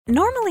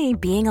Normally,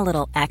 being a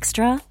little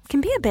extra can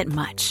be a bit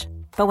much.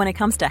 But when it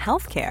comes to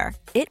healthcare,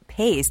 it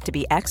pays to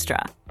be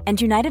extra. And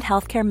United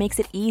Healthcare makes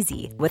it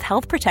easy with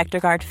Health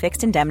Protector Guard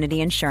fixed indemnity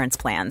insurance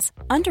plans.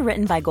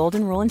 Underwritten by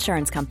Golden Rule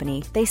Insurance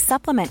Company, they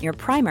supplement your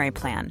primary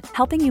plan,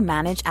 helping you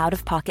manage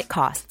out-of-pocket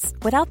costs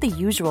without the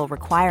usual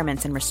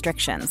requirements and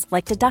restrictions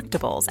like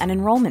deductibles and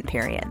enrollment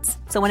periods.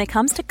 So when it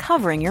comes to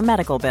covering your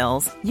medical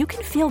bills, you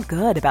can feel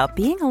good about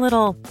being a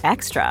little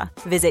extra.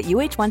 Visit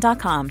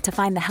uh1.com to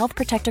find the Health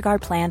Protector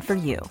Guard plan for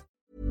you.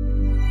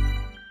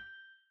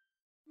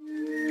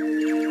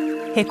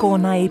 He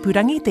kōna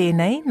ipurangi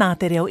tēnei nā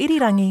te reo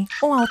irirangi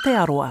o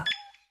Aotearoa.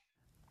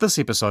 This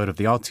episode of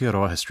the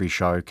Aotearoa History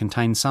Show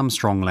contains some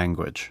strong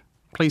language.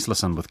 Please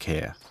listen with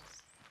care.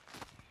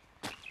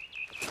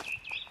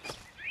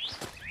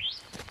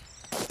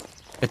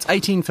 It's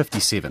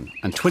 1857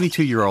 and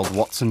 22-year-old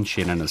Watson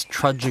Shannon is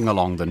trudging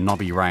along the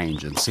Nobby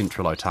Range in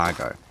central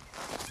Otago.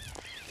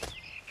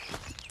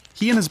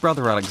 He and his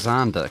brother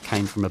Alexander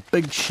came from a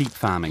big sheep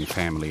farming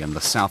family in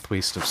the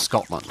southwest of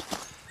Scotland.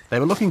 They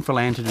were looking for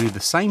land to do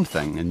the same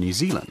thing in New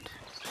Zealand.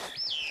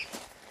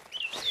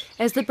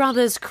 As the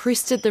brothers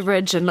crested the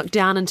ridge and looked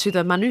down into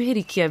the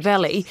Manuherikia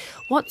Valley,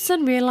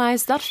 Watson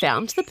realised they'd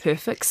found the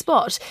perfect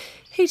spot.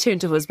 He turned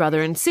to his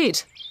brother and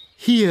said,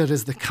 "Here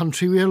is the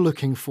country we are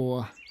looking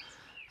for.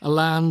 A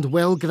land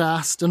well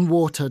grassed and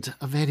watered,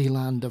 a very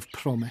land of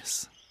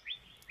promise."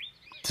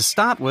 To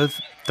start with,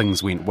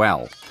 things went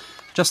well.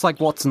 Just like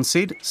Watson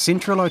said,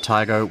 central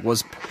Otago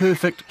was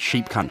perfect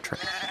sheep country.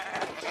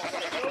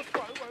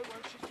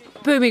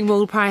 Booming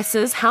wool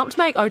prices helped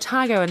make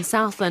Otago and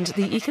Southland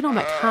the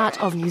economic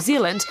heart of New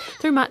Zealand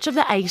through much of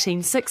the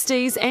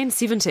 1860s and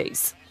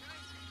 70s.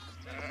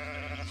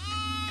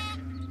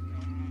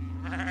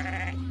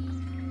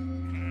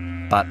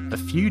 But a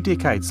few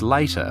decades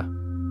later,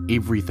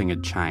 everything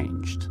had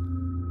changed.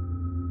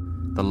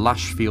 The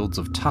lush fields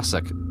of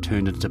tussock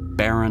turned into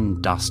barren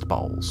dust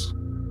bowls.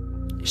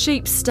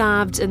 Sheep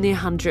starved in their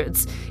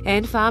hundreds,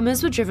 and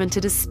farmers were driven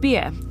to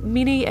despair.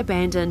 Many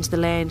abandoned the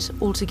land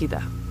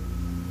altogether.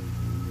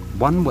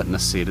 One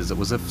witness said as it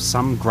was if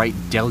some great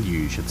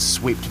deluge had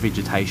swept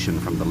vegetation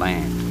from the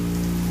land.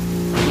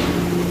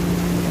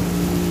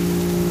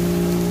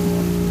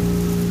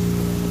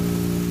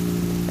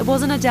 It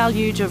wasn't a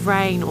deluge of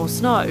rain or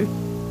snow.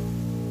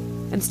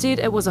 Instead,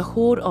 it was a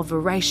horde of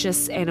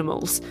voracious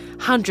animals,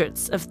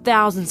 hundreds of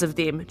thousands of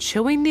them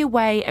chewing their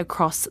way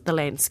across the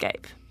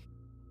landscape.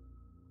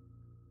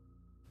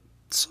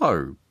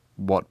 So,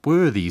 what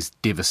were these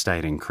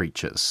devastating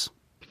creatures?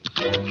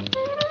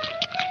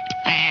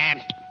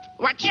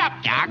 What's up,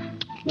 Doc?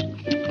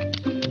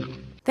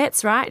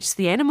 That's right,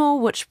 the animal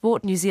which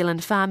brought New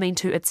Zealand farming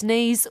to its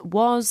knees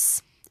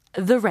was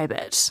the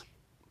rabbit.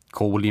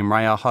 Ko William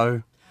Ray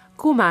aho.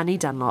 Ko Māni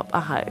Dunlop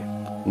aho.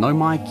 Nau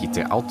mai ki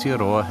te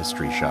Aotearoa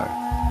History Show.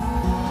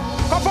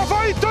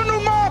 Whawhawhai tonu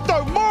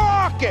mātou, mō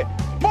ake,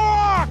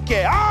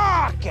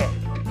 ake!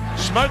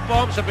 Smoke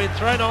bombs have been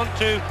thrown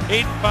onto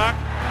Eden Park.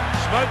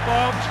 Smoke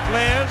bombs,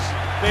 flares,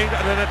 being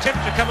an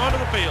attempt to come onto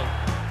the field.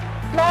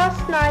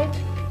 Last night,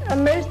 a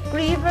most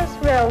grievous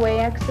railway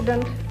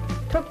accident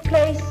took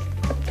place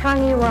at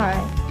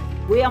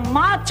Tangiwai. We are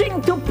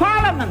marching to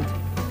Parliament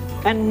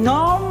and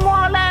no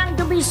more land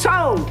to be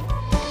sold.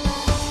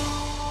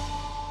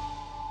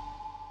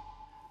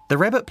 The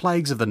rabbit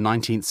plagues of the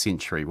 19th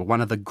century were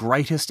one of the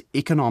greatest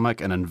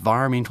economic and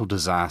environmental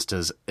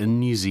disasters in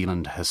New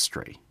Zealand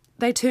history.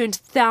 They turned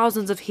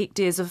thousands of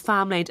hectares of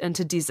farmland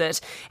into desert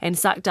and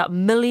sucked up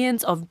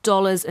millions of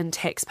dollars in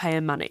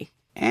taxpayer money.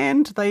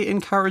 And they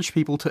encouraged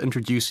people to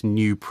introduce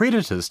new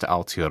predators to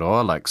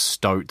Aotearoa like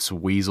stoats,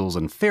 weasels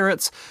and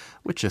ferrets,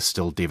 which are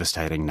still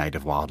devastating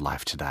native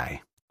wildlife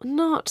today.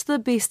 Not the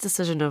best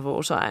decision of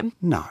all time.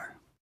 No.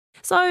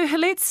 So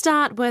let's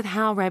start with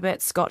how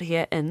rabbits got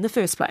here in the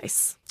first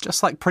place.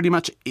 Just like pretty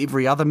much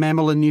every other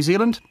mammal in New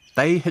Zealand,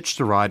 they hitched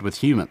a ride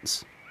with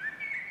humans.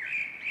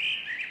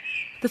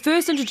 The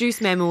first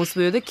introduced mammals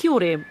were the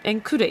kiore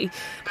and kuri,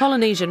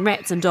 Polynesian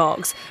rats and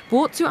dogs,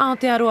 brought to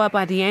Aotearoa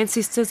by the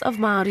ancestors of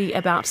Māori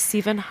about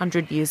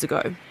 700 years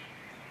ago.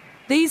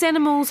 These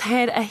animals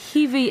had a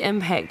heavy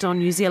impact on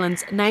New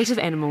Zealand's native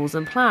animals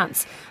and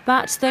plants,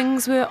 but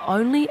things were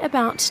only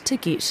about to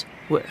get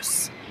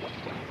worse.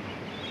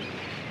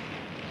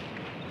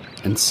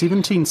 In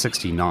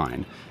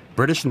 1769,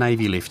 British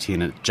Navy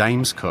Lieutenant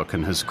James Cook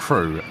and his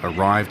crew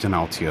arrived in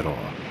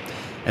Aotearoa,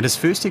 and his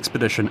first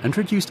expedition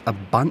introduced a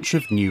bunch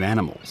of new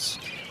animals.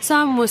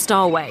 Some were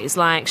stowaways,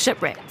 like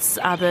shiprats.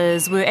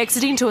 Others were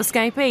accidental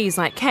escapees,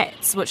 like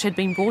cats, which had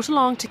been brought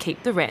along to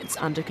keep the rats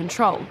under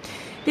control.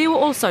 There were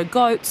also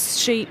goats,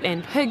 sheep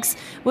and pigs,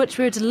 which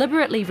were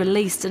deliberately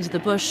released into the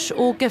bush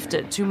or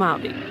gifted to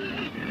Māori.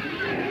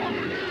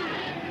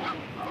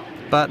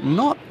 But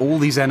not all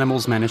these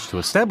animals managed to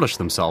establish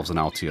themselves in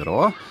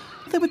Aotearoa.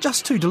 They were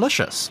just too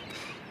delicious.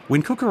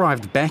 When Cook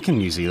arrived back in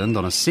New Zealand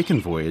on his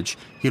second voyage,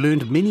 he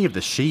learned many of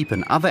the sheep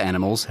and other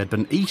animals had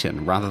been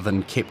eaten rather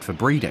than kept for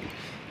breeding,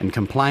 and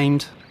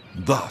complained,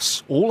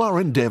 "Thus, all our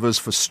endeavours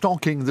for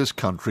stocking this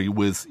country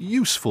with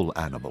useful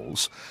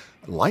animals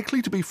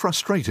likely to be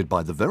frustrated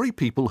by the very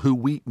people who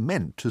we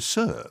meant to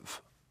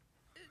serve.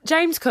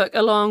 James Cook,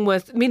 along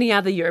with many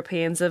other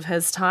Europeans of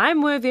his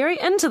time, were very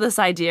into this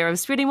idea of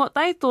spreading what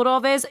they thought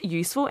of as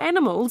useful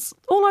animals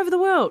all over the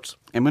world.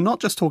 And we're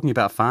not just talking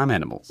about farm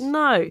animals.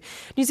 No.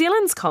 New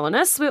Zealand's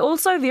colonists were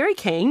also very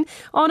keen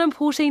on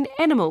importing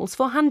animals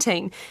for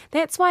hunting.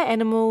 That's why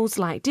animals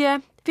like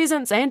deer,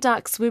 pheasants and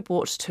ducks were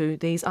brought to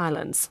these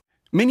islands.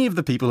 Many of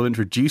the people who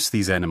introduced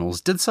these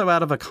animals did so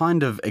out of a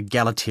kind of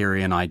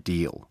egalitarian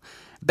ideal.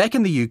 Back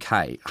in the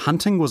UK,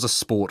 hunting was a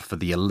sport for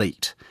the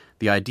elite.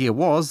 The idea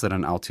was that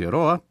in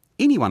Aotearoa,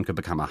 anyone could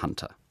become a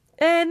hunter.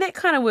 And that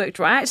kind of worked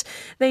right.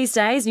 These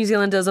days, New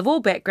Zealanders of all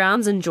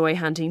backgrounds enjoy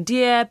hunting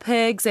deer,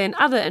 pigs and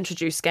other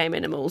introduced game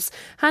animals.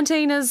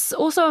 Hunting is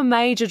also a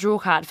major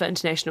drawcard for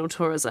international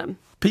tourism.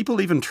 People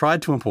even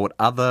tried to import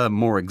other,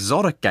 more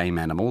exotic game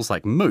animals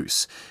like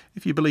moose.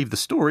 If you believe the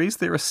stories,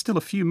 there are still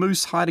a few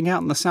moose hiding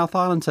out in the South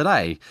Island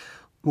today,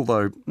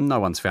 although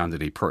no one's found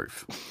any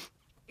proof.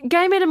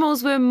 Game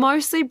animals were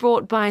mostly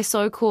brought by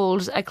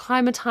so-called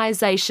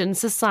acclimatisation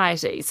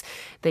societies.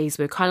 These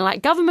were kind of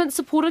like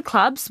government-supported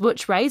clubs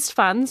which raised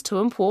funds to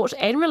import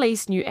and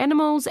release new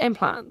animals and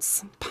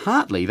plants.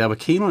 Partly they were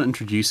keen on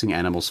introducing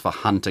animals for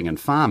hunting and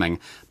farming,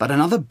 but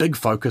another big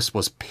focus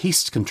was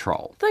pest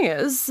control. Thing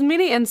is,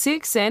 many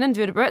insects and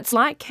invertebrates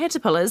like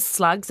caterpillars,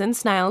 slugs and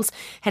snails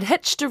had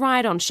hitched a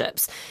ride on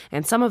ships,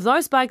 and some of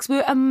those bugs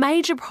were a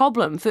major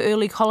problem for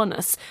early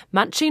colonists,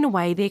 munching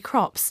away their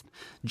crops.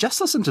 Just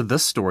listen to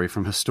this story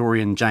from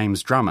historian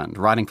James Drummond,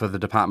 writing for the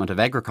Department of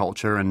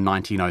Agriculture in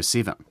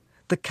 1907.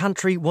 The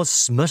country was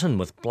smitten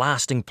with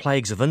blasting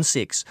plagues of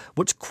insects,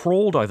 which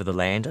crawled over the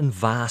land in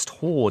vast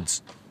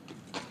hordes.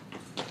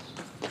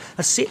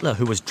 A settler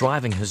who was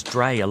driving his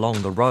dray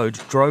along the road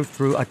drove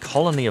through a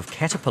colony of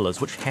caterpillars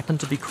which happened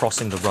to be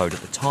crossing the road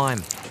at the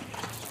time.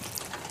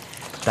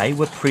 They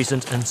were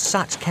present in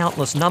such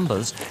countless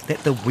numbers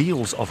that the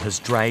wheels of his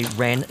dray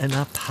ran in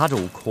a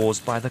puddle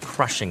caused by the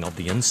crushing of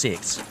the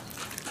insects.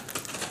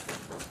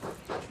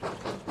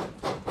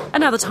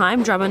 Another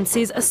time, Drummond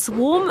says a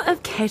swarm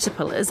of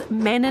caterpillars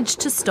managed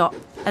to stop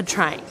a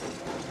train.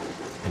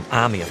 An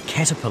army of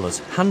caterpillars,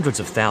 hundreds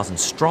of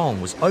thousands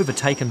strong, was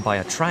overtaken by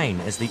a train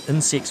as the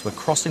insects were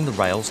crossing the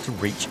rails to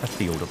reach a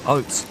field of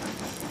oats.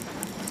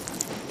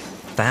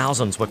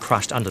 Thousands were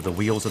crushed under the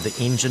wheels of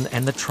the engine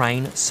and the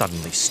train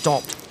suddenly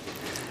stopped.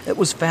 It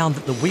was found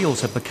that the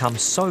wheels had become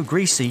so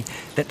greasy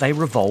that they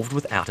revolved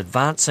without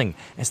advancing,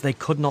 as they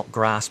could not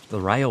grasp the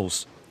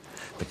rails.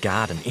 The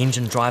guard and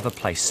engine driver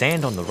placed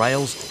sand on the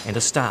rails and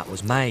a start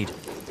was made.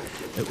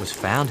 It was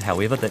found,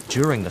 however, that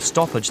during the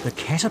stoppage the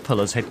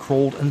caterpillars had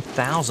crawled in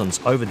thousands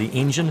over the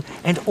engine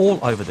and all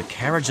over the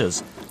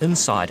carriages,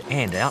 inside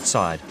and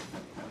outside.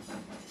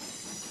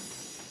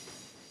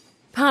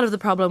 Part of the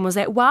problem was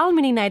that while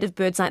many native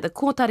birds like the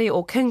kōtare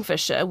or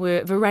kingfisher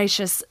were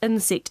voracious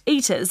insect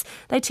eaters,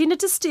 they tended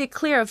to steer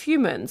clear of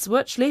humans,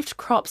 which left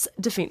crops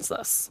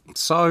defenceless.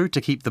 So,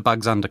 to keep the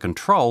bugs under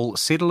control,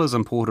 settlers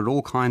imported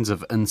all kinds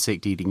of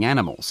insect-eating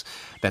animals.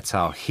 That's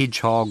how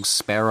hedgehogs,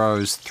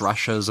 sparrows,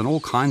 thrushes and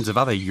all kinds of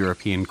other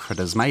European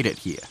critters made it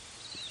here.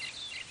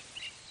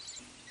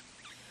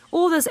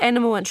 All this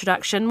animal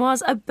introduction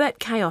was a bit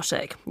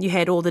chaotic. You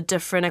had all the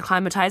different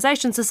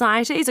acclimatisation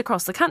societies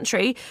across the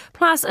country,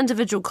 plus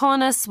individual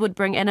colonists would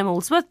bring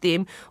animals with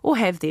them or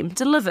have them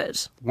delivered.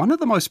 One of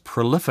the most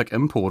prolific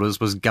importers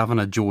was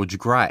Governor George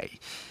Grey.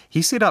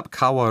 He set up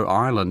Kawo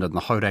Island in the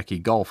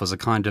Hauraki Gulf as a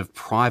kind of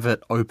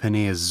private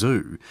open-air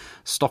zoo,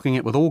 stocking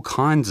it with all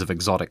kinds of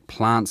exotic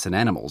plants and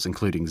animals,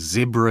 including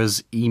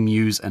zebras,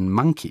 emus and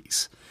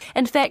monkeys.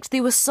 In fact,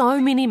 there were so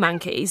many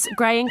monkeys,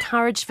 Grey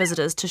encouraged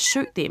visitors to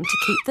shoot them to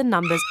keep the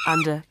numbers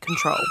under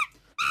control.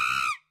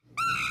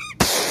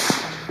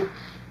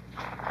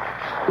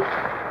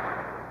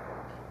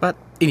 But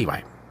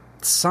anyway,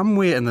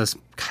 somewhere in this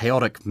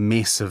chaotic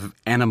mess of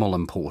animal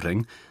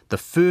importing, the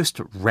first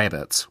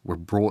rabbits were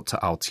brought to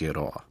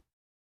Aotearoa.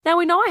 Now,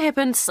 we know it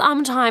happened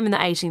sometime in the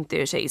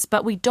 1830s,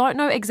 but we don't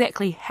know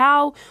exactly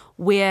how,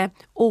 where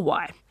or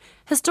why.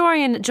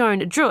 Historian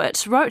Joan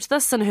Druitt wrote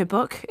this in her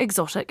book,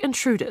 Exotic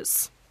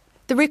Intruders.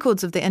 The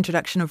records of the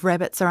introduction of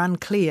rabbits are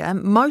unclear,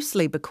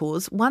 mostly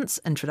because once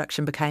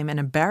introduction became an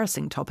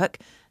embarrassing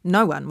topic,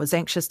 no one was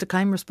anxious to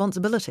claim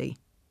responsibility.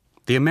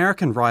 The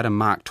American writer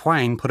Mark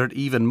Twain put it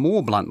even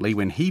more bluntly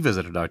when he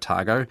visited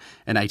Otago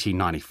in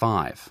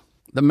 1895.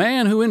 The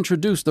man who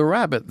introduced the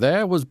rabbit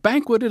there was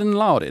banqueted and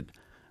lauded,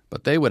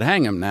 but they would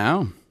hang him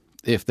now,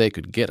 if they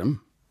could get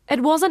him.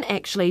 It wasn't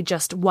actually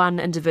just one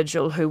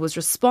individual who was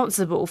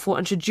responsible for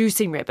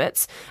introducing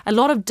rabbits. A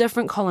lot of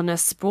different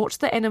colonists brought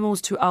the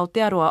animals to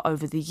Aotearoa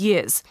over the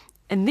years.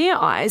 In their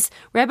eyes,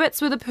 rabbits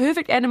were the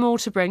perfect animal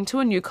to bring to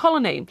a new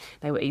colony.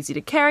 They were easy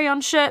to carry on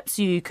ships,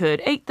 you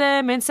could eat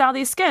them and sell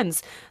their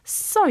skins.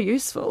 So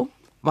useful.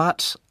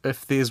 But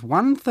if there's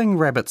one thing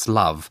rabbits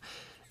love,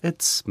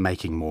 it's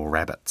making more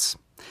rabbits.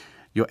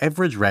 Your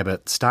average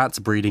rabbit starts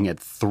breeding at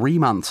 3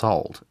 months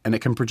old, and it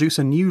can produce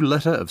a new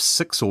litter of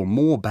 6 or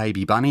more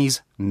baby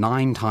bunnies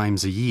 9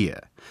 times a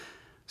year.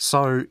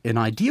 So, in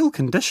ideal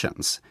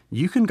conditions,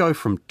 you can go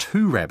from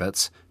 2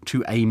 rabbits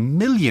to 1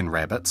 million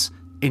rabbits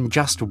in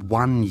just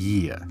 1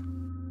 year.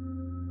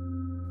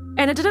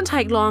 And it didn't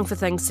take long for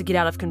things to get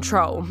out of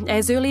control.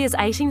 As early as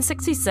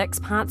 1866,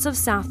 parts of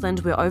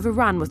Southland were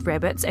overrun with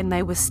rabbits and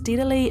they were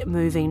steadily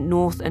moving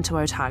north into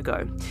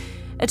Otago.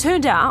 It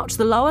turned out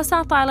the lower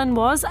South Island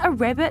was a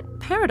rabbit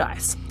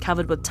paradise,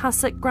 covered with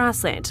tussock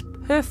grassland.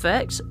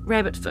 Perfect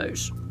rabbit food.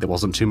 There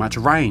wasn't too much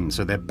rain,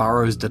 so their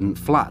burrows didn't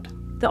flood.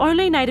 The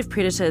only native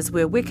predators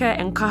were weka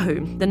and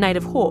kahu, the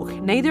native hawk,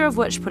 neither of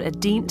which put a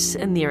dent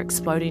in their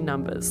exploding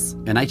numbers.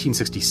 In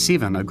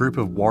 1867, a group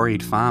of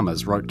worried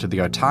farmers wrote to the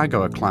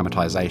Otago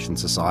Acclimatisation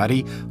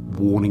Society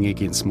warning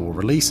against more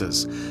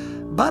releases.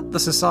 But the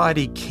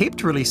society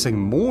kept releasing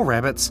more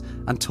rabbits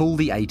until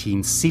the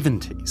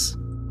 1870s.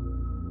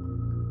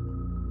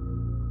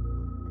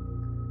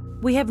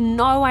 We have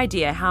no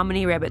idea how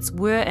many rabbits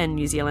were in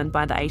New Zealand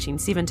by the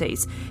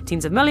 1870s.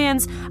 Tens of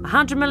millions,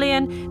 100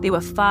 million, there were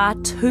far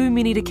too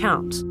many to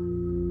count.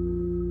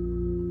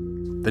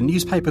 The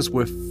newspapers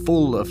were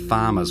full of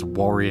farmers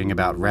worrying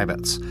about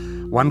rabbits.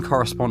 One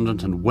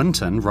correspondent in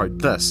Winton wrote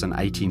this in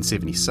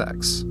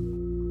 1876.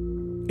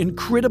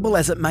 Incredible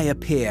as it may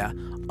appear,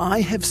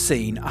 I have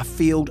seen a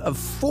field of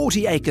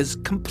 40 acres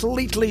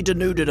completely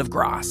denuded of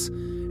grass,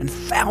 and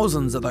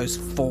thousands of those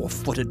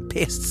 4-footed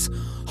pests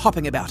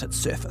hopping about its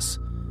surface.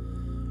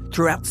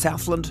 Throughout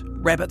Southland,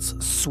 rabbits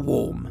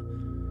swarm.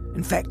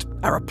 In fact,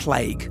 are a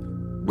plague,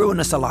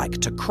 ruinous alike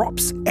to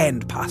crops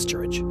and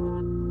pasturage.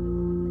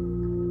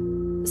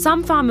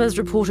 Some farmers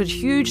reported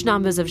huge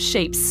numbers of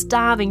sheep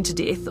starving to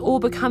death or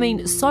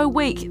becoming so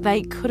weak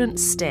they couldn't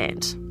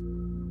stand.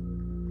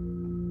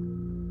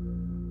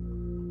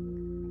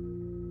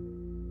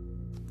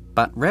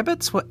 But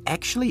rabbits were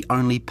actually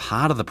only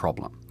part of the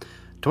problem.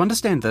 To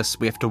understand this,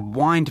 we have to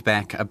wind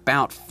back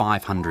about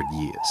 500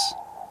 years.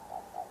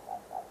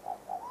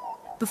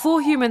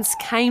 Before humans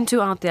came to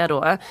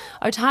Aotearoa,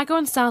 Otago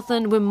and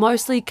Southland were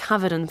mostly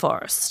covered in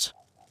forest.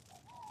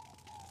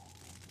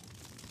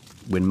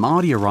 When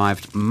Māori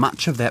arrived,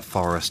 much of that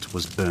forest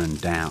was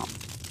burned down.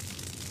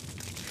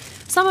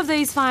 Some of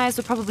these fires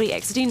were probably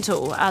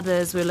accidental,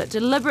 others were lit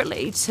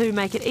deliberately to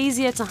make it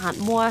easier to hunt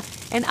moa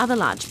and other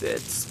large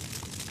birds.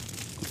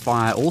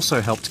 Fire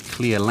also helped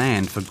clear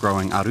land for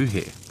growing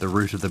aruhe, the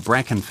root of the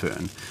bracken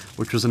fern,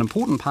 which was an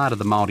important part of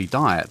the Māori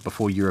diet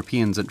before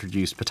Europeans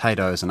introduced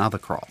potatoes and other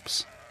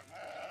crops.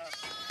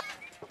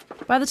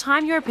 By the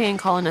time European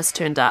colonists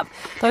turned up,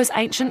 those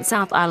ancient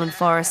South Island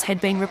forests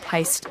had been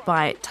replaced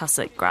by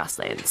tussock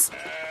grasslands.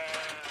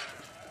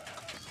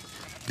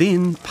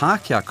 Then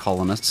Pākehā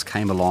colonists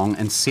came along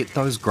and set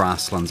those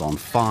grasslands on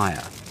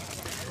fire.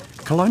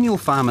 Colonial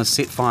farmers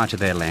set fire to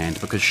their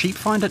land because sheep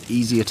find it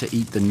easier to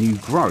eat the new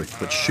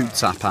growth which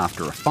shoots up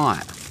after a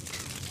fire.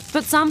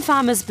 But some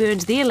farmers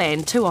burned their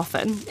land too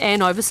often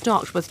and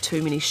overstocked with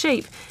too many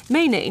sheep,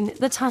 meaning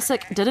the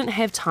tussock didn't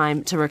have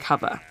time to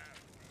recover.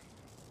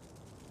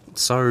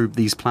 So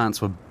these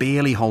plants were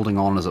barely holding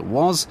on as it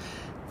was.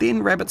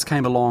 Then rabbits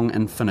came along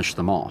and finished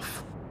them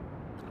off.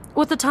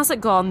 With the tussock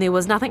gone, there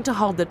was nothing to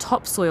hold the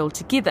topsoil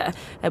together.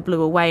 It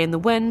blew away in the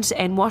wind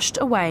and washed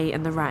away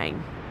in the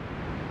rain.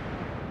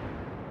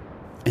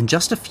 In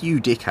just a few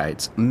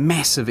decades,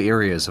 massive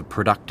areas of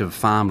productive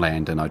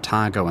farmland in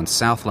Otago and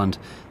Southland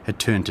had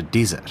turned to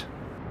desert.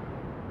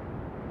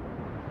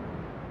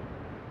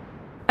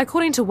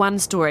 According to one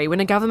story, when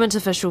a government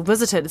official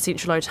visited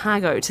central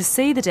Otago to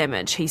see the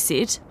damage, he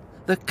said,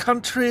 "The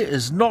country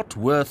is not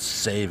worth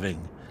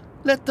saving.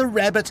 Let the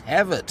rabbit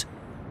have it."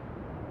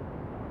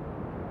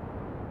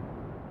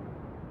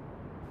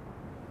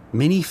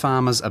 Many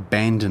farmers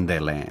abandoned their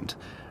land.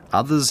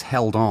 Others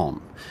held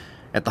on.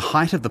 At the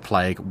height of the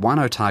plague, one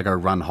Otago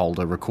run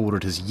holder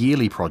recorded his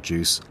yearly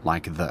produce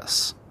like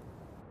this.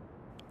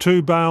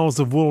 2 bales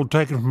of wool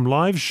taken from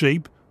live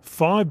sheep,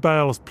 5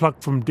 bales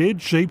plucked from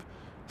dead sheep,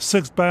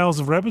 6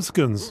 bales of rabbit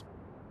skins.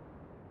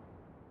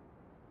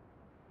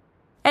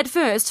 At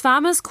first,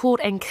 farmers caught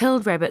and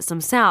killed rabbits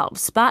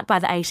themselves, but by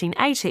the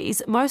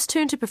 1880s, most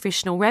turned to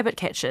professional rabbit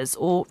catchers,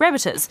 or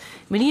rabbiters,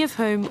 many of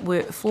whom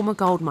were former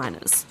gold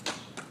miners.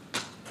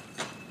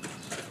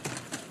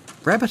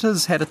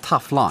 Rabbiters had a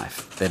tough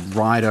life. They'd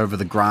ride over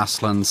the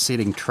grasslands,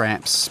 setting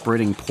traps,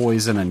 spreading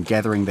poison and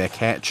gathering their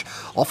catch,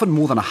 often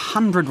more than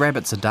 100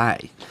 rabbits a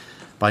day.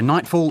 By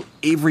nightfall,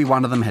 every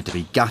one of them had to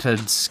be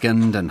gutted,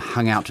 skinned and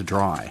hung out to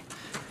dry.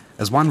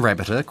 As one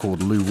rabbiter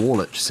called Lou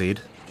Warlich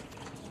said,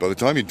 "By the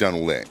time you'd done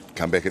all that,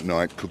 come back at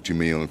night, cooked your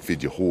meal and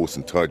fed your horse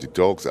and tied your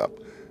dogs up,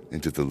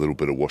 and did the little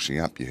bit of washing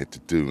up you had to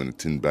do in a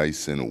tin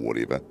basin or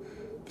whatever,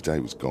 the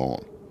day was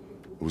gone.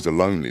 It was a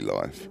lonely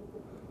life.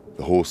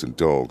 The horse and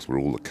dogs were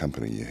all the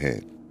company you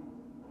had."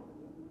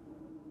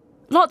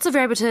 Lots of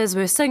rabbiters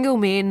were single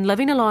men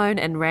living alone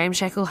in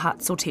ramshackle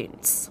huts or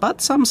tents.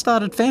 But some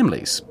started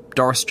families.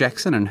 Doris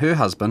Jackson and her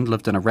husband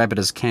lived in a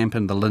rabbiters' camp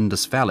in the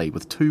Lindis Valley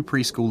with 2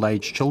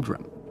 preschool-aged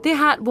children. Their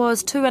hut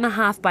was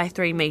 2.5 by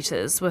 3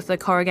 metres with a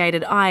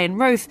corrugated iron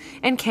roof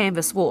and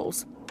canvas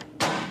walls.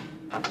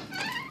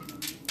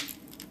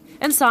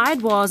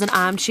 Inside was an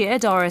armchair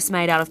Doris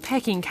made out of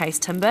packing case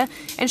timber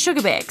and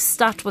sugar bags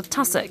stuffed with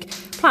tussock,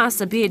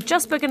 plus a bed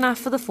just big enough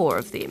for the four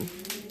of them.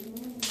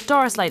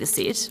 Doris later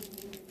said,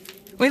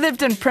 "We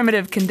lived in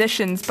primitive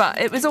conditions, but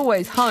it was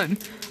always home,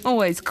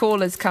 always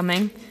callers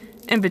coming.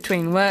 In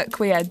between work,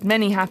 we had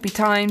many happy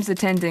times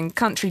attending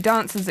country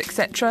dances,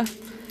 etc.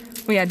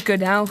 We had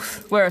good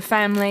health, we're a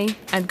family,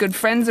 had good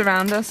friends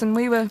around us, and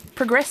we were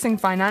progressing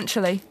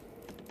financially."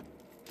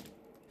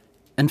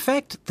 In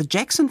fact, the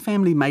Jackson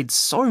family made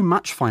so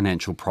much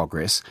financial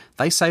progress,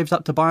 they saved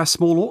up to buy a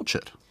small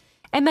orchard.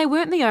 And they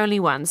weren't the only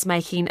ones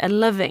making a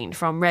living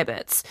from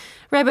rabbits.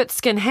 Rabbit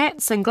skin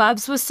hats and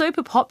gloves were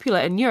super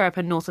popular in Europe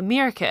and North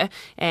America,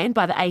 and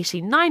by the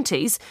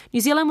 1890s, New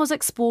Zealand was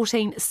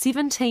exporting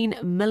 17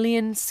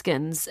 million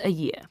skins a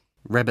year.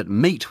 Rabbit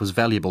meat was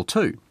valuable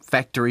too.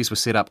 Factories were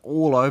set up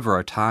all over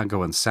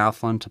Otago and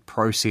Southland to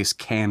process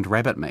canned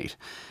rabbit meat.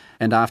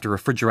 And after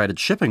refrigerated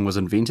shipping was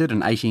invented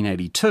in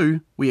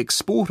 1882, we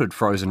exported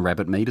frozen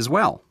rabbit meat as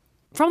well.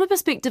 From the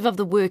perspective of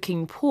the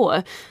working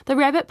poor, the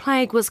rabbit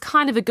plague was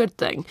kind of a good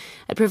thing.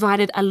 It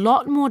provided a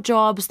lot more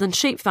jobs than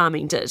sheep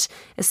farming did,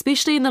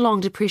 especially in the long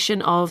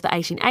depression of the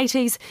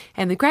 1880s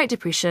and the Great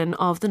Depression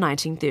of the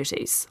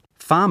 1930s.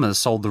 Farmers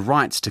sold the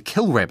rights to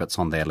kill rabbits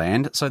on their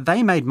land, so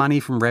they made money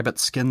from rabbit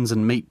skins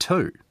and meat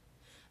too.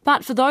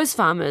 But for those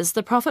farmers,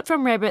 the profit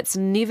from rabbits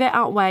never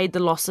outweighed the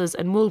losses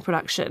in wool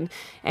production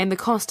and the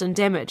cost and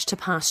damage to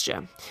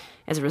pasture.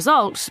 As a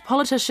result,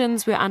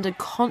 politicians were under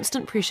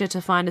constant pressure to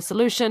find a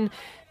solution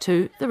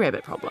to the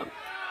rabbit problem.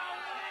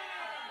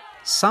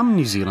 Some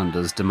New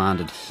Zealanders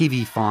demanded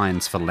heavy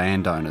fines for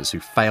landowners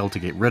who failed to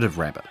get rid of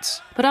rabbits.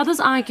 But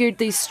others argued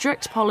these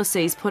strict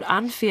policies put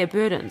unfair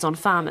burdens on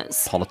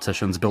farmers.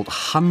 Politicians built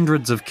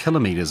hundreds of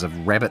kilometres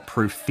of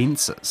rabbit-proof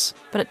fences.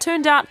 But it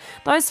turned out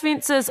those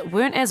fences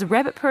weren't as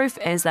rabbit-proof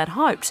as they'd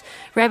hoped.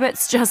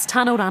 Rabbits just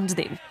tunnelled under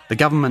them. The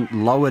government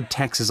lowered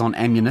taxes on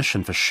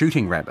ammunition for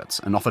shooting rabbits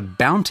and offered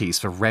bounties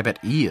for rabbit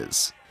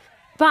ears.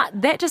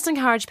 But that just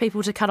encouraged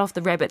people to cut off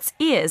the rabbit's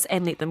ears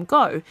and let them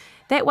go.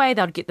 That way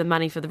they'd get the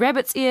money for the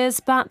rabbit's ears,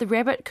 but the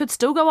rabbit could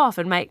still go off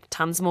and make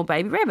tons more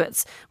baby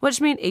rabbits, which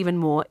meant even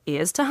more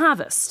ears to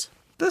harvest.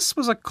 This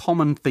was a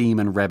common theme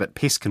in rabbit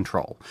pest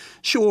control.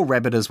 Sure,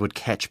 rabbiters would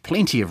catch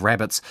plenty of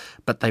rabbits,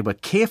 but they were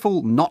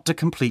careful not to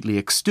completely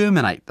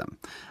exterminate them.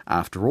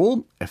 After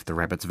all, if the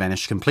rabbits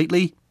vanished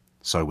completely,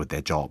 so would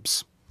their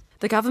jobs.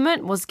 The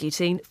government was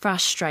getting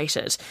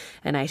frustrated.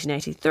 In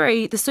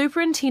 1883, the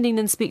Superintending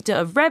Inspector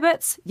of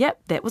Rabbits,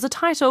 yep, that was a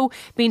title,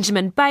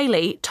 Benjamin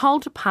Bailey,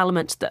 told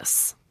Parliament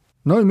this.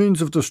 "No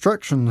means of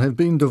distraction have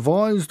been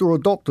devised or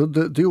adopted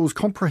that deals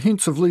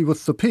comprehensively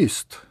with the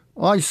pest.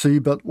 I see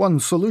but one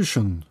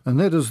solution, and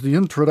that is the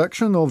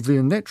introduction of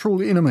their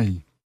natural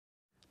enemy."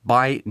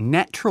 By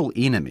natural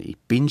enemy,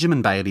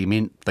 Benjamin Bailey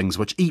meant things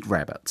which eat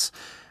rabbits.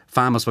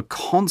 Farmers were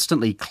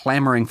constantly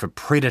clamouring for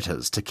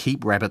predators to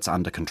keep rabbits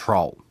under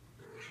control.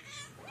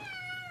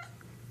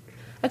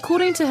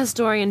 According to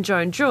historian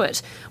Joan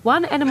Druitt,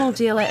 one animal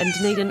dealer in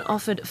Dunedin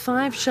offered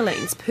 5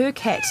 shillings per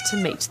cat to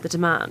meet the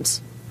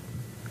demand.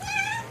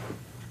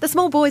 The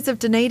small boys of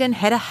Dunedin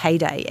had a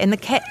heyday and the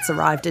cats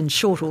arrived in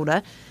short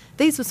order.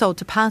 These were sold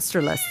to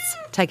pastoralists,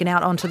 taken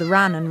out onto the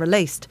run and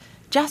released,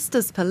 just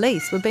as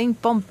police were being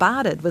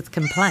bombarded with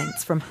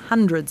complaints from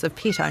hundreds of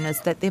pet owners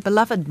that their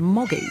beloved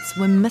moggies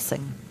were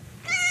missing.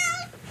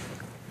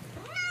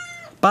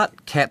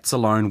 But cats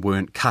alone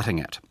weren't cutting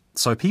it,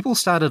 so people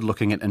started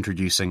looking at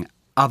introducing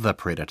other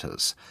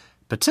predators,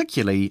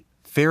 particularly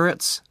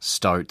ferrets,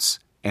 stoats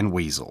and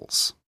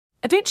weasels.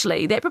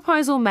 Eventually, that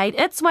proposal made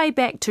its way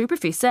back to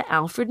Professor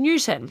Alfred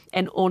Newton,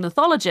 an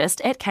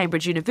ornithologist at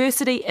Cambridge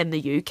University in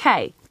the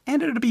UK.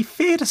 And it'd be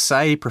fair to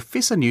say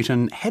Professor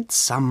Newton had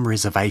some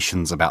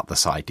reservations about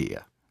this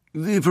idea.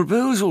 "The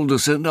proposal to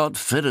send out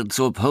ferrets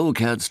or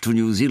polecats to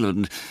New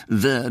Zealand,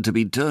 there to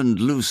be turned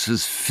loose,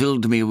 has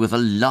filled me with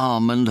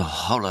alarm and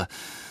horror.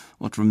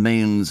 What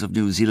remains of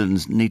New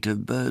Zealand's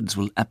native birds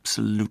will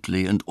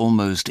absolutely and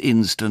almost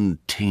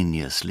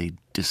instantaneously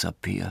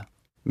disappear."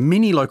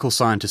 Many local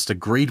scientists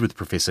agreed with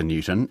Professor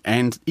Newton,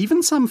 and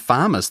even some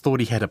farmers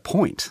thought he had a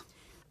point.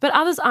 But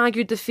others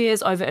argued the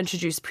fears over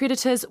introduced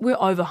predators were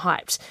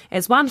overhyped.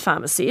 As one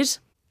farmer said,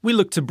 "We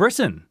look to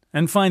Britain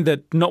and find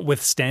that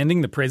notwithstanding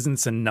the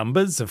presence in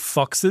numbers of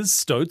foxes,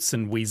 stoats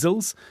and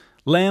weasels,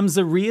 lambs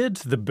are reared,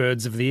 the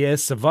birds of the air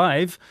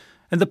survive,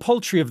 and the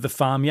poultry of the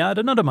farmyard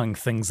are not among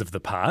things of the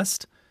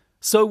past.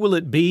 So will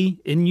it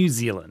be in New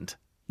Zealand.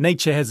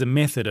 Nature has a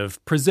method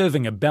of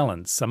preserving a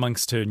balance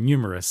amongst her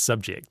numerous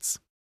subjects."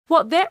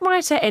 What that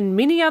writer and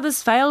many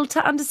others failed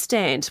to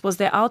understand was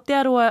that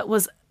Aotearoa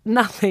was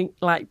nothing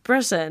like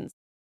Britain.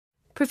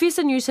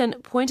 Professor Newton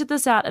pointed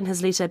this out in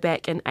his letter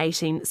back in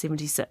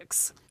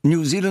 1876.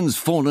 "New Zealand's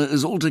fauna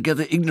is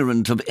altogether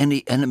ignorant of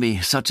any enemy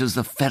such as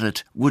the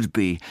ferret would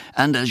be,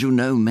 and as you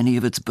know, many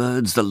of its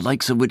birds, the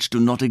likes of which do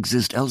not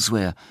exist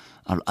elsewhere,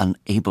 are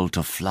unable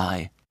to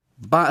fly."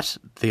 But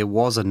there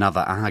was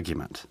another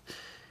argument.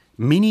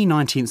 Many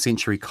 19th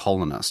century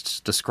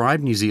colonists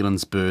described New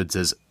Zealand's birds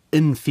as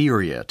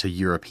inferior to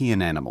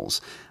European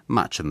animals,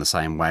 much in the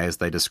same way as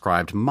they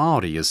described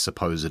Māori as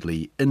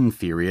supposedly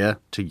inferior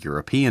to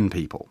European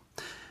people.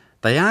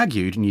 They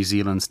argued New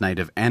Zealand's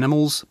native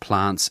animals,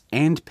 plants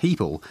and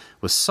people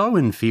were so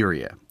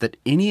inferior that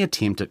any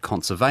attempt at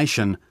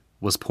conservation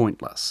was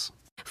pointless.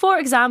 For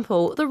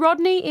example, the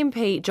Rodney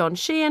MP John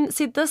Sheehan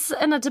said this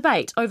in a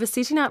debate over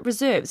setting up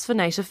reserves for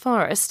native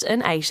forest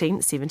in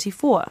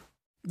 1874.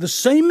 The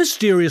same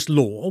mysterious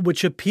law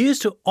which appears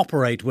to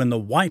operate when the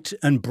white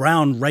and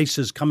brown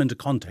races come into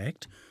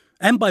contact,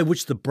 and by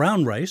which the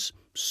brown race,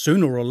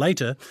 sooner or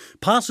later,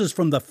 passes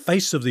from the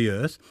face of the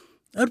earth,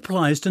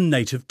 applies to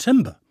native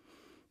timber.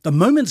 The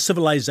moment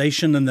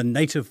civilization and the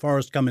native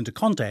forest come into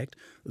contact,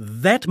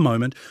 that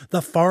moment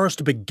the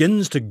forest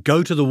begins to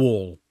go to the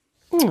wall.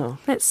 Oh,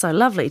 that's so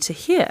lovely to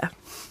hear.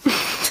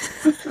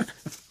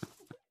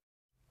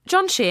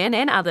 John Sheehan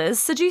and others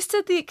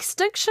suggested the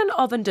extinction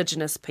of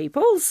Indigenous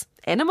peoples,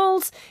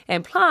 animals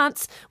and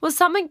plants was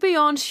something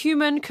beyond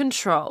human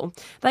control.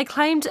 They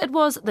claimed it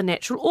was the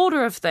natural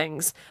order of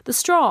things, the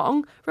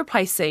strong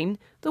replacing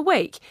the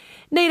weak.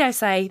 Need I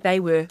say they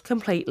were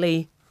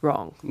completely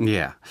wrong?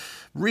 Yeah.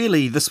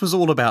 Really, this was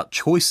all about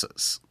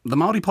choices. The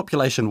Māori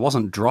population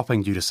wasn't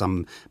dropping due to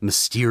some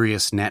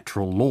mysterious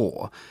natural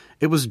law.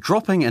 It was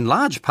dropping in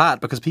large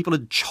part because people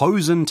had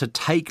chosen to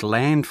take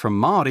land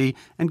from Māori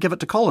and give it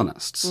to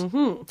colonists.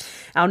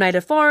 Our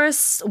native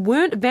forests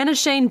weren't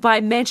vanishing by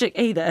magic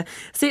either.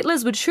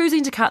 Settlers were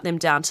choosing to cut them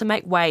down to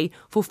make way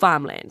for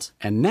farmland.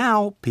 And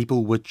now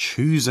people were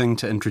choosing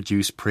to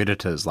introduce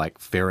predators like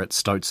ferrets,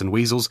 stoats and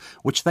weasels,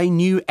 which they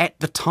knew at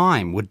the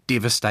time would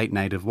devastate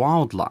native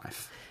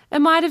wildlife. It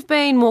might have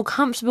been more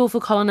comfortable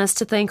for colonists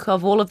to think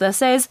of all of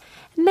this as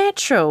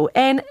natural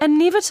and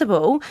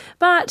inevitable,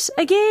 but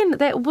again,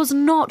 that was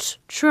not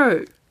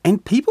true.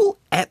 And people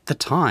at the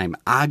time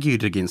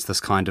argued against this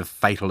kind of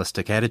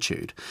fatalistic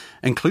attitude,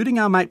 including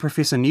our mate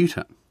Professor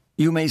Newton.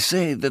 You may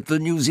say that the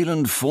New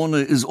Zealand fauna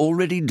is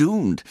already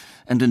doomed,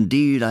 and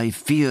indeed I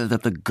fear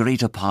that the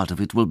greater part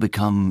of it will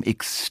become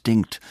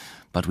extinct,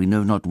 but we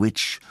know not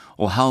which,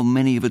 or how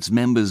many of its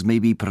members may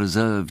be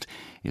preserved,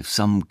 if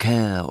some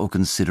care or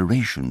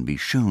consideration be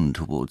shown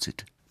towards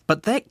it.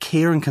 But that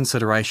care and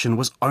consideration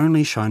was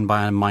only shown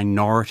by a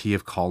minority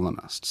of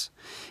colonists.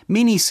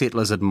 Many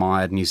settlers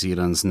admired New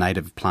Zealand's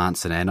native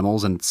plants and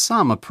animals, and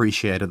some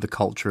appreciated the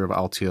culture of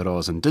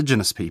Aotearoa's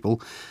Indigenous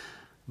people,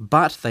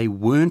 but they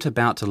weren't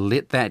about to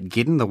let that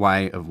get in the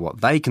way of what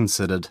they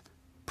considered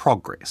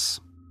progress.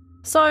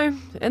 So,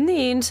 in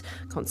the end,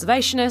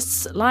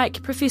 conservationists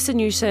like Professor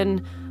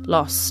Newton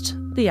lost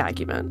the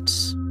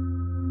argument.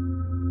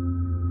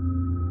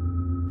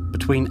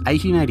 Between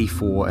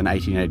 1884 and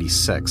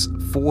 1886,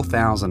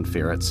 4,000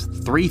 ferrets,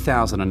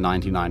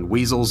 3,099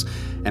 weasels,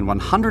 and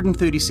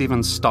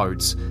 137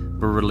 stoats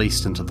were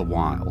released into the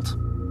wild.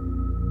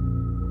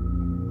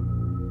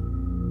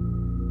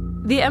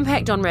 The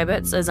impact on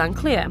rabbits is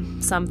unclear.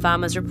 Some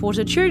farmers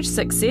reported huge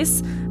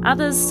success,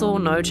 others saw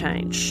no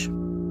change.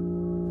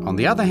 On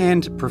the other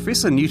hand,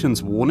 Professor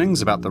Newton's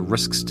warnings about the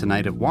risks to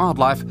native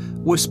wildlife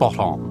were spot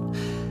on.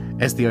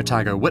 As the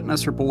Otago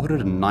Witness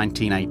reported in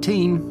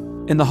 1918,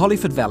 in the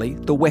Hollyford Valley,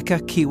 the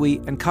weka,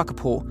 kiwi and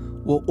kakapo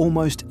were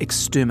almost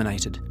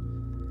exterminated.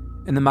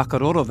 In the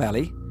Makaroro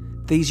Valley,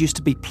 these used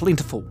to be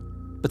plentiful,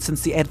 but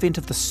since the advent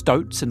of the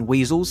stoats and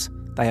weasels,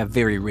 they are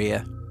very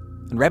rare,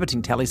 and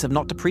rabbiting tallies have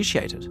not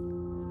depreciated.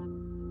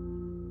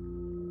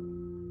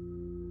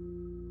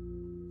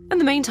 In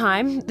the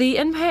meantime, the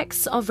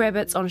impacts of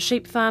rabbits on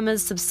sheep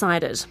farmers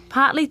subsided,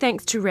 partly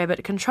thanks to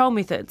rabbit control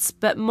methods,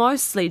 but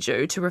mostly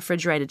due to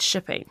refrigerated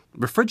shipping.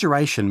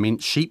 Refrigeration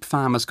meant sheep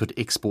farmers could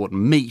export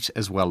meat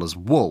as well as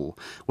wool,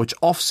 which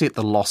offset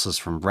the losses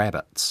from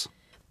rabbits.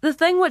 The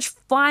thing which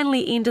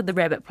finally ended the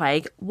rabbit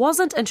plague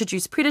wasn't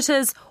introduced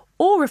predators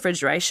or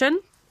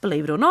refrigeration.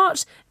 Believe it or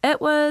not, it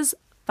was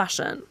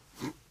fashion.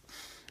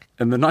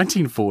 In the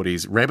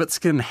 1940s, rabbit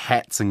skin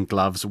hats and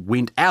gloves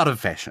went out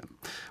of fashion.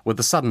 With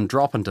the sudden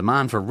drop in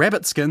demand for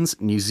rabbit skins,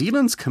 New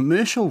Zealand's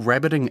commercial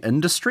rabbiting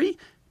industry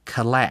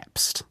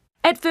collapsed.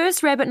 At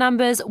first, rabbit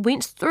numbers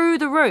went through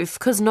the roof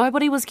because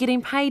nobody was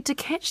getting paid to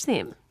catch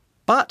them.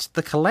 But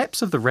the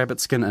collapse of the rabbit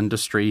skin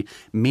industry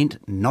meant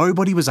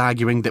nobody was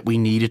arguing that we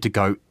needed to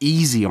go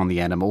easy on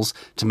the animals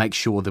to make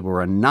sure there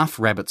were enough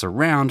rabbits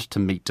around to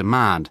meet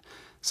demand.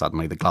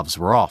 Suddenly the gloves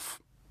were off.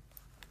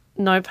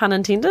 No pun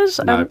intended?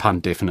 No pun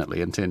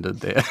definitely intended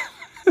there.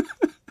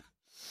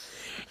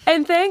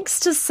 And thanks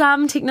to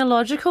some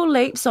technological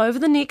leaps over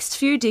the next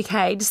few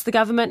decades, the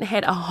government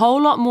had a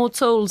whole lot more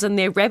tools in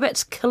their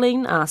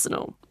rabbit-killing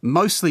arsenal.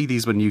 Mostly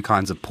these were new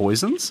kinds of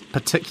poisons,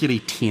 particularly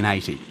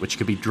 1080, which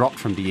could be dropped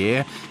from the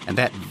air, and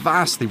that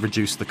vastly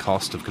reduced the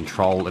cost of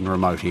control in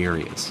remote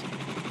areas.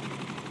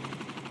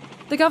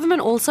 The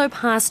government also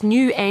passed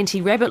new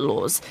anti-rabbit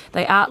laws.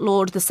 They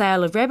outlawed the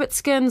sale of rabbit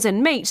skins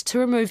and meat to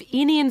remove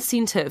any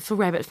incentive for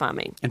rabbit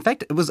farming. In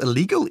fact, it was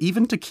illegal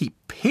even to keep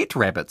pet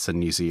rabbits in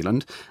New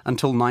Zealand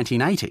until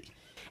 1980.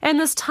 And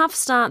this tough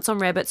stance on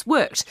rabbits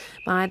worked.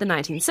 By the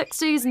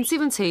 1960s and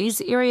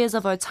 70s, areas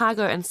of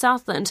Otago and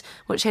Southland,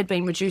 which had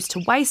been reduced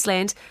to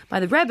wasteland by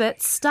the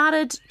rabbits,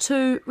 started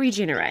to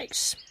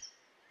regenerate.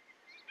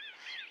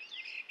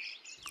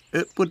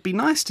 It would be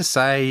nice to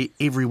say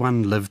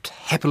everyone lived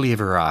happily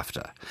ever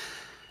after,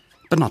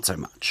 but not so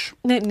much.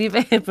 That never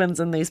happens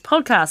in these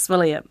podcasts,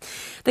 will it?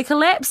 The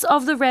collapse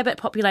of the rabbit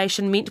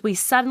population meant we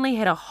suddenly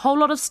had a whole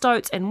lot of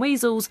stoats and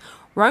weasels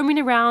roaming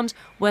around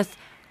with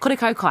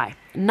korikaukai,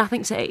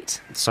 nothing to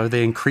eat. So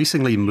they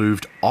increasingly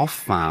moved off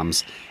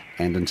farms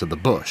and into the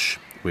bush,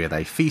 where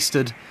they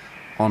feasted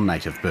on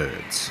native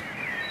birds.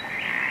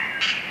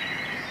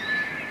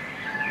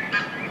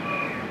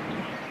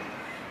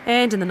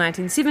 And in the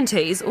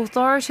 1970s,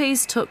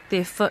 authorities took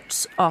their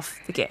foot off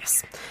the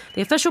gas.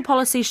 The official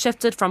policy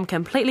shifted from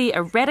completely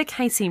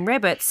eradicating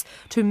rabbits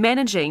to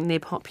managing their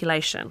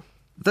population.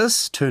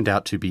 This turned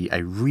out to be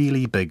a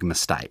really big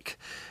mistake.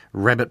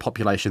 Rabbit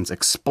populations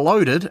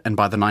exploded, and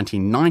by the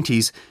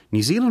 1990s,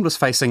 New Zealand was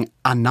facing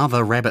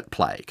another rabbit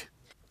plague.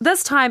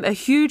 This time, a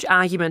huge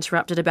argument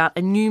erupted about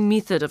a new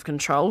method of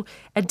control,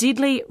 a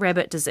deadly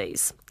rabbit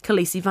disease,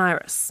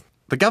 calicivirus.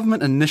 The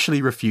government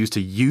initially refused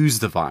to use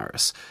the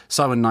virus,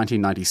 so in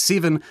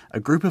 1997, a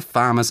group of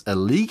farmers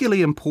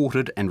illegally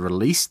imported and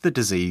released the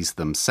disease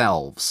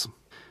themselves.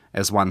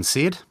 As one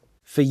said,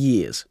 "For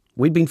years,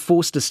 we'd been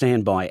forced to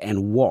stand by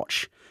and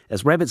watch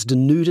as rabbits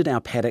denuded our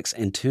paddocks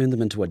and turned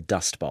them into a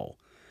dust bowl.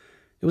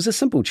 It was a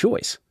simple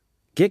choice: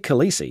 get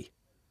calici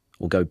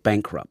or go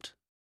bankrupt."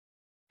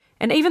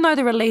 And even though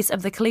the release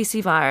of the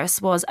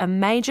calicivirus was a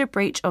major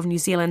breach of New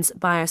Zealand's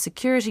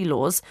biosecurity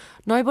laws,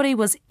 nobody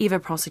was ever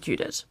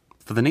prosecuted.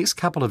 For the next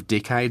couple of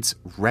decades,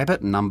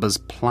 rabbit numbers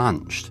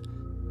plunged.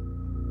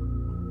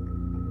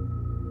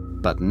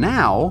 But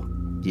now,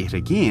 yet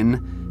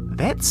again,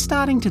 that's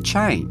starting to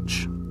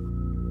change.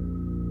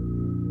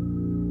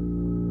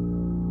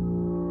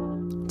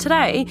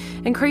 Today,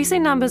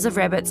 increasing numbers of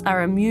rabbits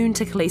are immune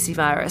to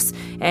calicivirus,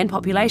 and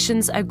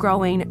populations are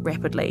growing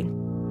rapidly.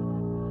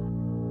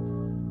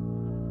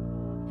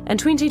 In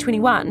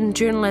 2021,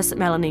 journalist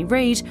Melanie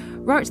Reid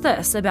wrote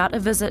this about a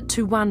visit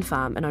to one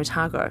farm in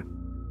Otago.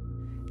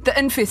 The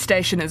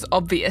infestation is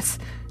obvious.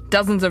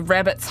 Dozens of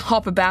rabbits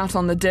hop about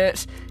on the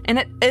dirt, and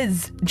it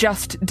is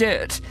just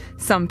dirt.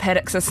 Some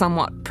paddocks are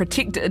somewhat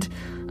protected.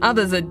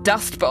 Others are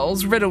dust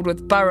bowls riddled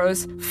with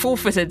burrows,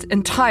 forfeited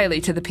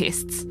entirely to the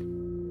pests.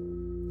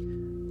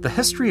 The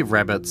history of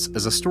rabbits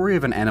is a story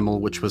of an animal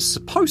which was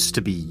supposed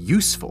to be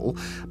useful,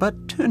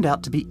 but turned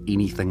out to be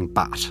anything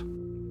but.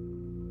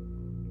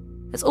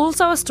 It's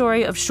also a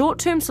story of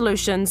short-term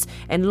solutions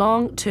and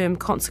long-term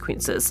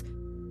consequences.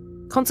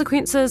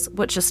 Consequences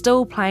which are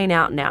still playing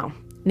out now,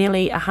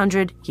 nearly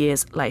 100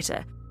 years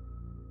later.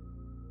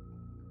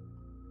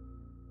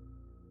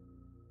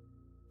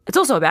 It's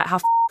also about how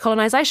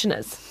colonisation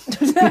is.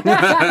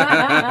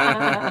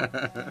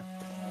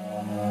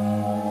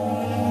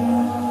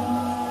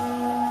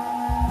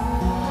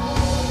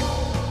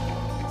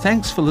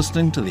 Thanks for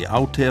listening to the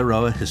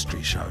Aotearoa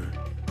History Show.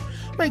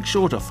 Make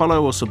sure to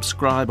follow or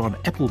subscribe on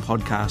Apple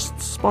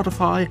Podcasts,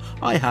 Spotify,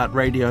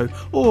 iHeartRadio,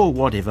 or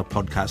whatever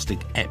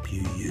podcasting app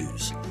you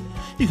use.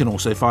 You can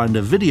also find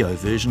a video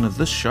version of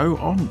this show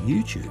on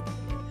YouTube.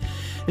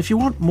 If you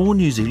want more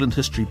New Zealand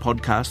history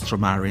podcasts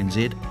from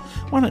RNZ,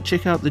 why not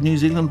check out the New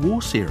Zealand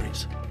War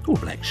Series, or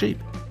Black Sheep,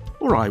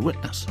 or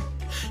Eyewitness.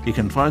 You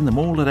can find them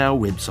all at our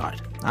website,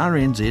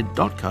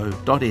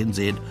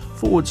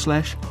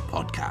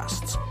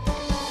 rnz.co.nz/podcasts.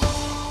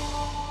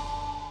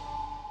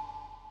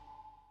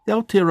 The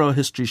Aotearoa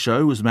History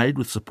Show was made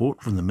with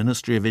support from the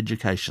Ministry of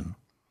Education.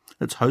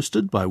 It's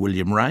hosted by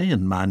William Ray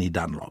and Marnie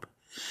Dunlop.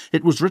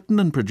 It was written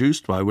and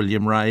produced by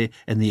William Ray,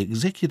 and the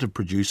executive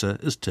producer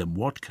is Tim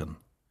Watkin.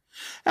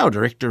 Our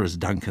director is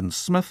Duncan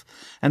Smith,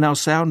 and our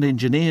sound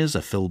engineers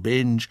are Phil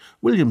Benge,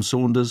 William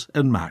Saunders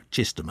and Mark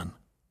Chesterman.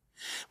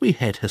 We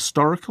had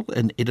historical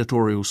and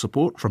editorial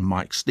support from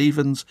Mike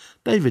Stevens,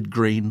 David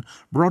Green,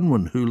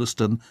 Bronwyn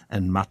Houliston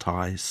and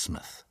Matai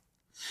Smith.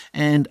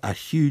 And a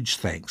huge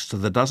thanks to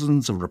the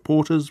dozens of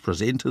reporters,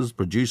 presenters,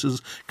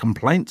 producers,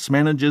 complaints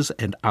managers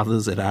and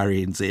others at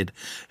RNZ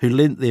who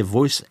lent their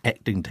voice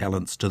acting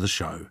talents to the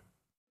show.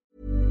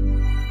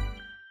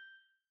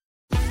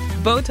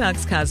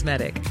 Botox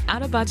Cosmetic,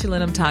 out of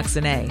botulinum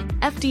toxin A,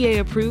 FDA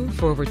approved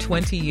for over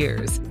 20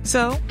 years.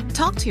 So,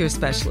 talk to your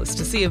specialist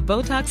to see if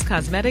Botox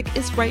Cosmetic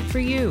is right for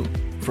you.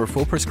 For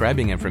full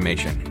prescribing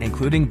information,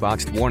 including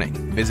boxed warning,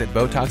 visit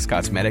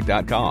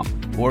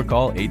BotoxCosmetic.com or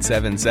call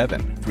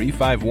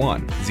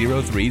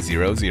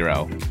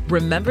 877-351-0300.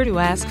 Remember to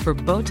ask for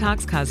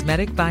Botox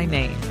Cosmetic by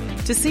name.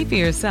 To see for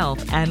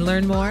yourself and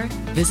learn more,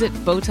 visit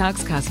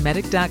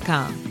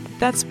BotoxCosmetic.com.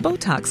 That's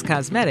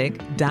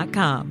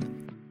BotoxCosmetic.com.